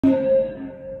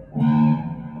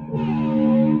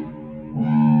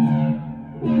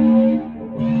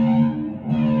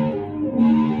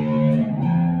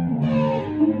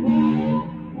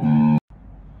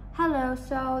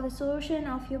solution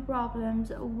of your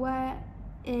problems, what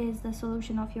is the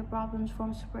solution of your problems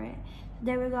from Spirit?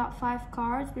 Today we got 5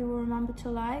 cards. People remember to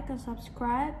like and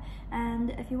subscribe,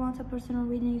 and if you want a personal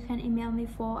reading, you can email me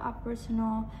for a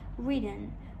personal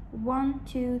reading. 1,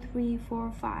 2, 3,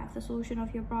 4, 5, the solution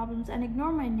of your problems. And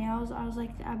ignore my nails, I was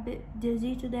like a bit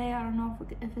dizzy today. I don't know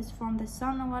if it's from the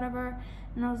sun or whatever,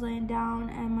 and I was laying down,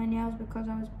 and my nails, because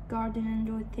I was gardening and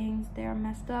doing things, they're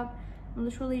messed up. I've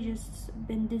literally just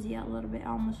been dizzy a little bit, I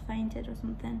almost fainted or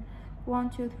something. 1,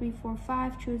 2, 3, 4,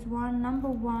 5, choose one. Number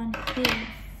 1 here.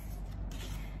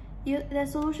 The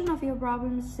solution of your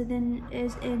problems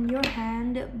is in your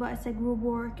hand, but it's a group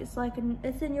work. It's like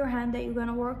it's in your hand that you're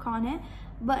gonna work on it,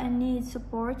 but it needs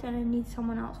support and it needs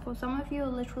someone else. For some of you,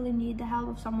 literally need the help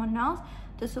of someone else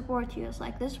to support you. It's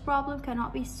like this problem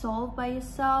cannot be solved by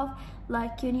yourself.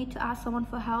 Like you need to ask someone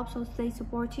for help so they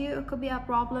support you. It could be a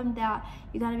problem that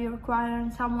you're gonna be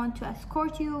requiring someone to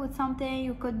escort you with something.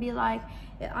 You could be like,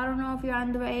 I don't know if you're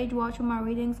underage watching my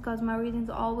readings, because my readings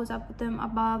always I put them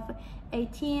above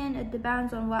 18. It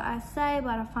depends on what I say,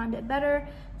 but I find it better.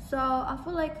 So I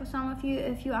feel like for some of you,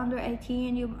 if you're under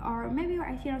 18, maybe you're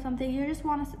 18 or something, you just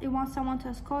want someone to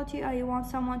escort you, or you want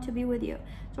someone to be with you.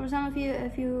 So for some of you,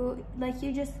 if you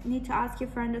you just need to ask your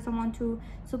friend or someone to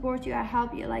support you or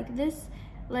help you. Like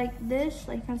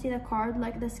you can see the card,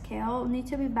 like the scale needs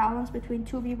to be balanced between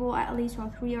 2 people at least,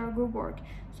 or 3, or group work.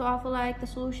 So I feel like the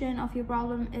solution of your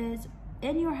problem is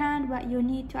in your hand, but you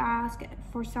need to ask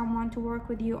for someone to work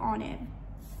with you on it.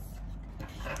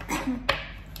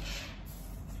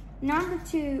 Number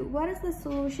 2, what is the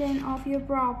solution of your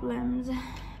problems?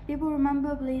 People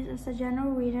remember, please, it's a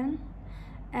general reading,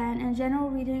 and in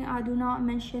general reading I do not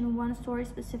mention one story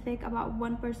specific about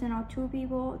one person or 2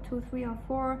 people, 2, 3, or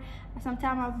 4.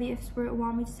 Sometimes I'll be if Spirit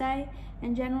want me to say.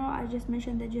 In general, I just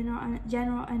mention the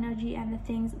general energy and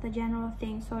the general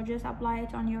things. So just apply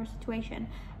it on your situation.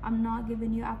 I'm not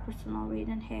giving you a personal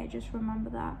reading here, just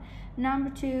remember that. Number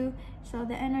 2, so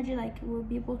the energy, like will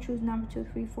people choose number 2,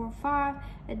 3, 4, 5?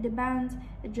 It depends.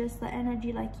 It's just the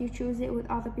energy, like you choose it with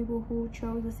other people who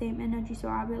chose the same energy. So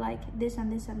I'll be like this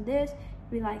and this and this,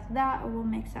 be like that, it will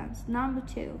make sense. Number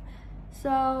 2,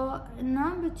 so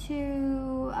number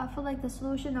 2, I feel like the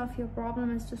solution of your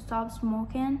problem is to stop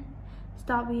smoking,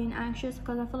 stop being anxious,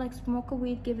 because I feel like smoking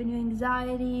weed giving you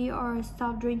anxiety, or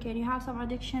stop drinking. You have some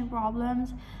addiction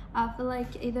problems. I feel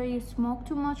like either you smoke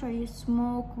too much or you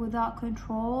smoke without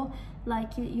control.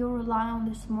 Like you rely on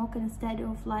the smoke instead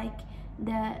of like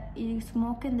you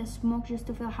smoking the smoke just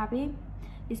to feel happy.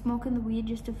 You're smoking the weed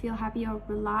just to feel happy or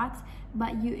relax,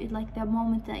 but like the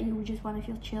moment that you just want to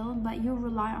feel chill, but you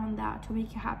rely on that to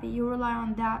make you happy. You rely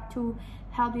on that to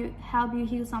help you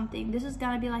heal something. This is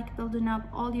gonna be like building up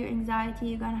all your anxiety.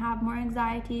 You're gonna have more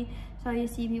anxiety. So you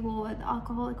see people with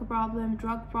alcoholic problem,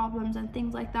 drug problems, and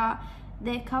things like that.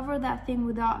 They cover that thing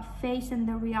without facing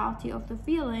the reality of the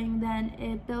feeling. Then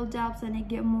it builds up and it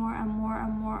get more and more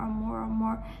and more and more and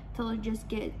more till it just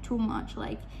get too much.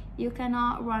 Like you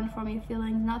cannot run from your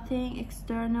feelings. Nothing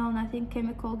external, nothing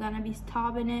chemical gonna be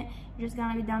stopping it. You're just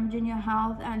gonna be damaging your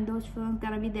health, and those feelings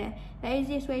gonna be there. The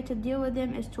easiest way to deal with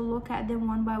them is to look at them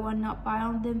one by one, not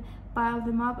pile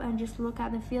them up, and just look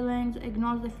at the feelings,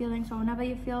 ignore the feelings. So whenever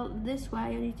you feel this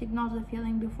way, you need to ignore the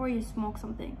feeling before you smoke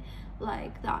something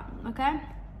like that. Okay,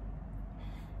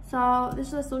 so this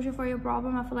is the solution for your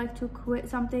problem. I feel like to quit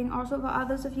something. Also for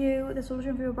others of you, the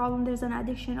solution for your problem, there's an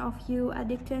addiction of you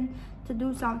addicting to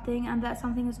do something, and that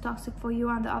something is toxic for you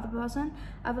and the other person.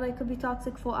 I feel like it could be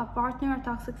toxic for a partner, or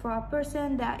toxic for a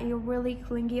person, that you're really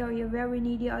clingy, or you're very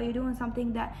needy, or you're doing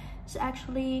something that is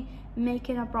actually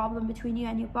making a problem between you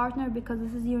and your partner, because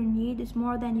this is your need. It's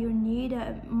more than your need.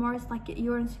 More it's like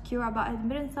you're insecure about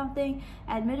admitting something,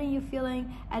 admitting your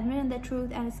feeling, admitting the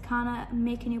truth, and it's kind of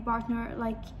making your partner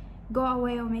like go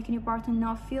away, or making your partner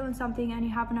not feeling something, and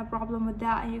you're having a problem with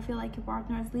that, and you feel like your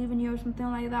partner is leaving you or something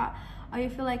like that, or you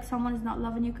feel like someone is not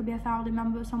loving you. Could be a family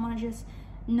member, someone is just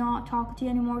not talking to you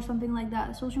anymore, or something like that.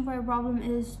 The solution for your problem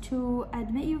is to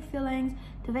admit your feelings,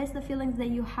 to face the feelings that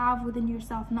you have within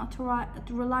yourself, not to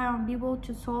rely on people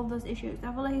to solve those issues.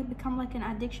 I feel like it become like an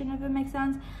addiction, if it makes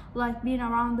sense. Like being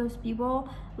around those people,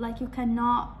 like you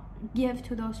cannot give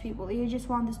to those people. You just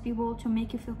want these people to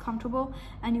make you feel comfortable,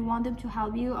 and you want them to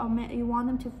help you, or you want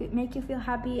them to make you feel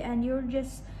happy, and you're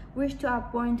just reach to a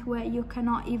point where you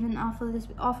cannot even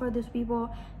offer these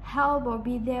people help or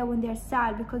be there when they're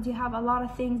sad, because you have a lot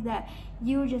of things that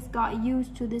you just got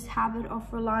used to this habit of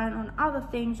relying on other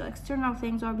things, or external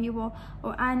things, or people,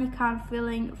 or any kind of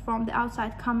feeling from the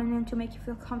outside coming in to make you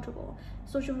feel comfortable.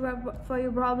 Solution for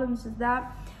your problems is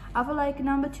that. I feel like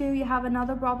number 2, you have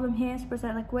another problem here.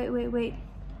 Like wait,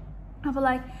 I feel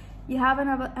like you have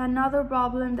another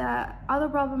problem. That other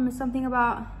problem is something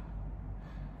about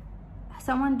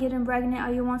someone getting pregnant,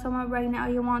 or you want someone pregnant,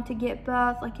 or you want to get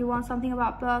birth, like you want something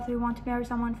about birth, or you want to marry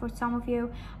someone. For some of you,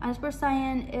 and this person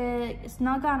saying it's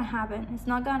not gonna happen. It's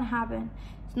not gonna happen.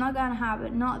 It's not gonna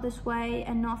happen. Not this way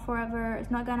and not forever.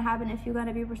 It's not gonna happen if you're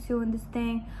gonna be pursuing this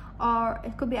thing, or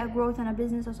it could be a growth in a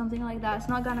business or something like that. It's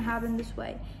not gonna happen this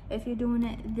way if you're doing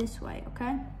it this way,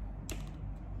 okay?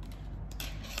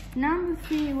 Number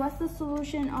 3, what's the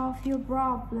solution of your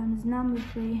problems? Number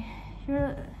 3,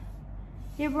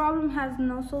 your problem has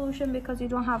no solution because you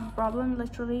don't have a problem.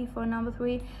 Literally, for number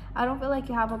 3, I don't feel like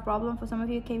you have a problem. For some of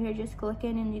you came here just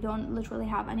clicking and you don't literally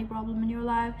have any problem in your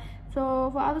life. So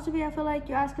for others of you, I feel like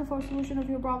you're asking for a solution of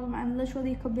your problem, and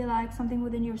literally it could be like something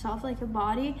within yourself, like your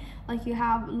body, like you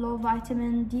have low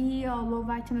vitamin D or low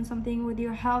vitamin something with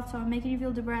your health, so making you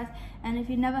feel depressed. And if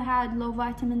you never had low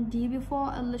vitamin D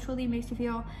before, it literally makes you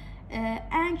feel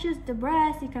anxious,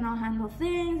 depressed. You cannot handle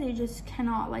things. You just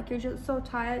cannot, like, you're just so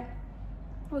tired,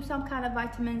 with some kind of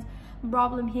vitamins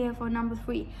problem here for number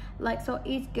 3. Like, so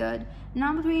eat good.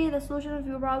 Number 3, the solution of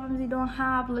your problems, you don't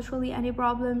have literally any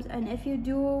problems, and if you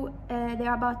do,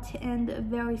 they're about to end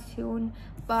very soon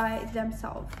by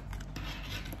themselves.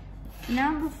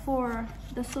 Number 4,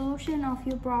 the solution of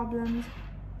your problems.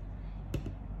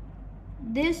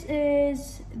 This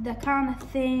is the kind of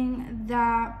thing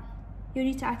that you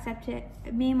need to accept it.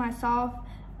 Me, myself,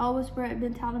 always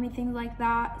been telling me things like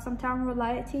that. Sometimes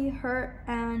reality hurt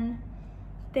and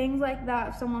things like that.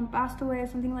 If someone passed away or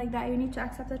something like that, you need to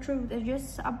accept the truth.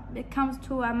 It comes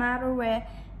to a matter where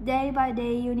day by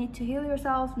day you need to heal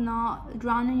yourself, not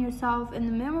drowning yourself in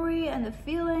the memory and the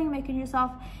feeling, making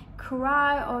yourself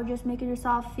cry, or just making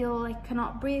yourself feel like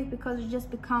cannot breathe, because it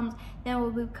just becomes, then it will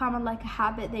become like a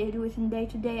habit that you do it from day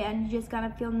to day, and you just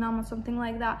gonna feel numb or something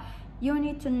like that. You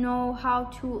need to know how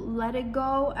to let it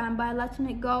go, and by letting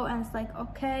it go, and it's like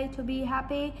okay to be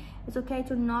happy, it's okay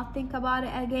to not think about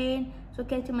it again, it's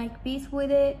okay to make peace with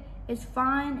it, it's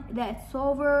fine that it's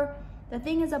over. The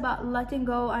thing is about letting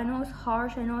go. I know it's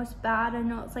harsh, I know it's bad, I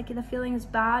know it's like the feeling is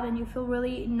bad and you feel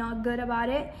really not good about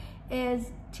it,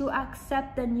 is to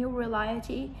accept the new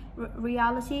reality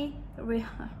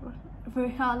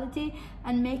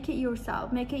and make it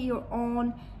yourself, make it your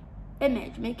own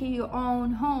image, make it your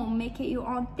own home, make it your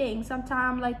own thing.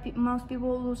 Sometimes, like most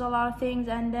people lose a lot of things,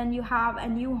 and then you have a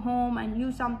new home, a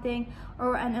new something,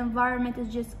 or an environment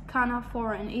is just kind of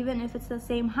foreign. Even if it's the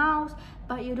same house,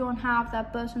 but you don't have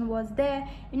that person was there,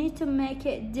 you need to make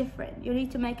it different. You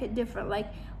need to make it different. Like,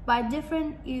 by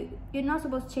different, you're not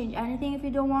supposed to change anything if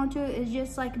you don't want to. It's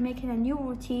just like making a new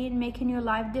routine, making your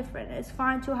life different. It's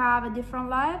fine to have a different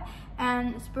life,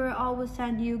 and Spirit always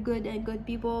send you good and good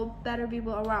people, better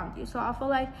people around you. So I feel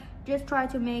like just try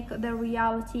to make the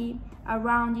reality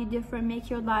around you different,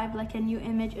 make your life like a new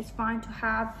image. It's fine to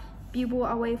have people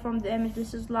away from the image.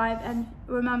 This is life, and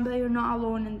remember, you're not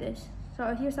alone in this. So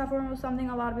if you're suffering with something,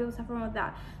 a lot of people suffering with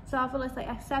that. So I feel it's like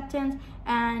acceptance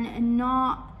and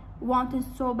not wanting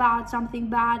so bad something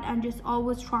bad and just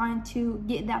always trying to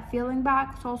get that feeling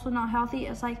back. It's also not healthy.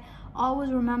 It's like always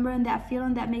remembering that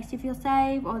feeling that makes you feel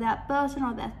safe, or that person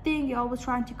or that thing. You're always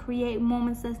trying to create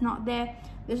moments that's not there.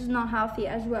 This is not healthy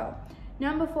as well.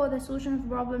 Number 4, the solution of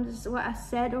problems is what I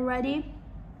said already,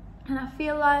 and I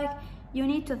feel like you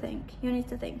need to think. You need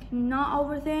to think, not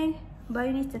overthink, but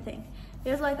you need to think.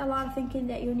 There's like a lot of thinking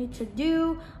that you need to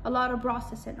do, a lot of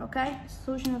processing. Okay,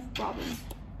 solution of problems.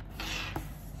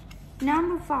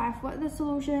 Number 5, what the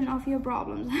solution of your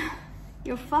problems?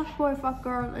 Your fuck boy, fuck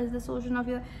girl is the solution of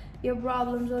your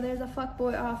problems. Or there's a fuck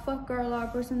boy or a fuck girl or a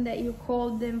person that you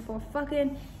called them for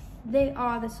fucking, they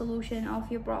are the solution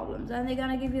of your problems, and they're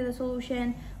gonna give you the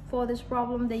solution for this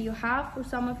problem that you have. For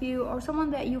some of you, or someone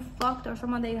that you fucked, or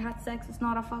someone that you had sex, it's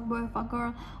not a fuck boy or fuck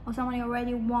girl, or someone you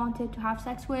already wanted to have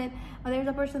sex with, or there's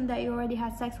a person that you already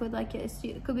had sex with, like it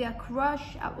could be a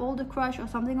crush, an older crush or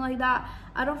something like that.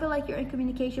 I don't feel like you're in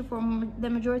communication for the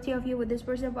majority of you with this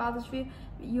person, but others of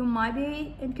you might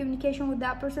be in communication with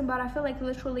that person. But I feel like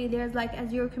literally there's like a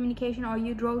zero communication, or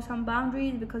you draw some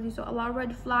boundaries because you saw a lot of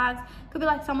red flags. Could be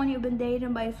like someone you've been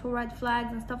dating, but you saw red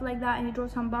flags and stuff like that, and you draw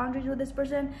some boundaries with this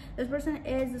person. This person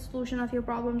is the solution of your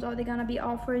problems, or they're gonna be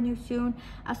offering you soon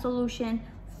a solution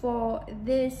for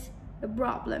this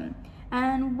problem.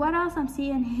 And what else I'm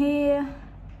seeing here?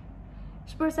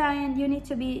 Spirit saying you need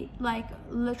to be like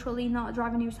literally not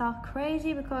driving yourself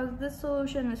crazy, because this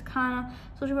solution is kind of,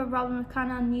 solution for problem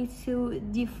kind of needs to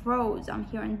defroze. I'm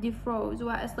hearing defroze.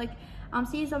 Well, it's like I'm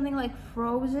seeing something like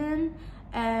frozen,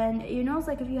 And you know, it's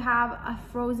like if you have a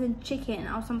frozen chicken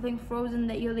or something frozen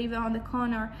that you leave it on the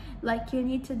corner, like you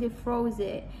need to defroze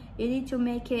it, you need to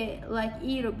make it like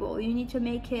eatable, you need to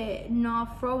make it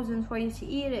not frozen for you to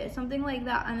eat it, something like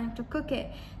that, and then to cook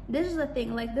it. This is the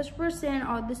thing, like this person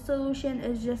or this solution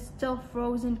is just still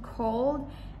frozen cold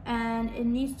and it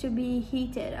needs to be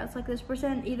heated. It's like this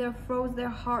person either froze their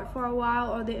heart for a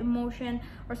while or the emotion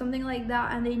or something like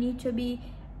that, and they need to be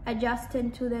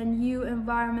adjusting to the new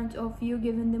environment of you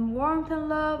giving them warmth and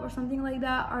love or something like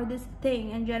that, or this thing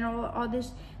in general, or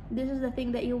this is the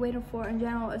thing that you're waiting for in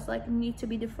general. It's like need to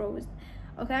be defrosed,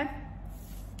 okay?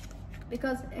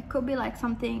 Because it could be like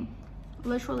something,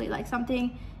 literally like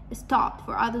something stopped.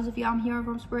 For others of you, I'm hearing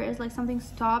from spirit, it's like something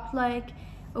stopped, like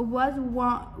it was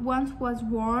once was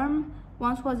warm,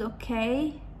 once was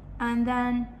okay, and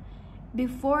then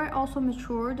before it also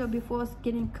matured or before it's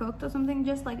getting cooked or something,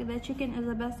 just like the chicken is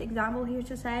the best example here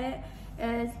to say it,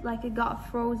 is like it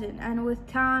got frozen and with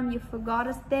time you forgot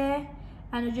it's there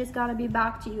and it just gotta be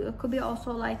back to you. It could be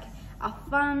also like a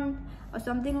fund or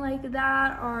something like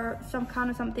that, or some kind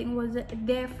of something was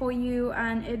there for you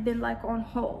and it been like on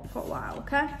hold for a while,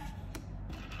 okay?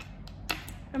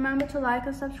 Remember to like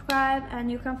and subscribe, and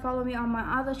you can follow me on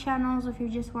my other channels if you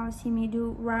just want to see me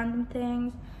do random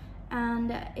things. And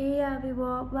yeah,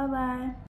 people, bye bye.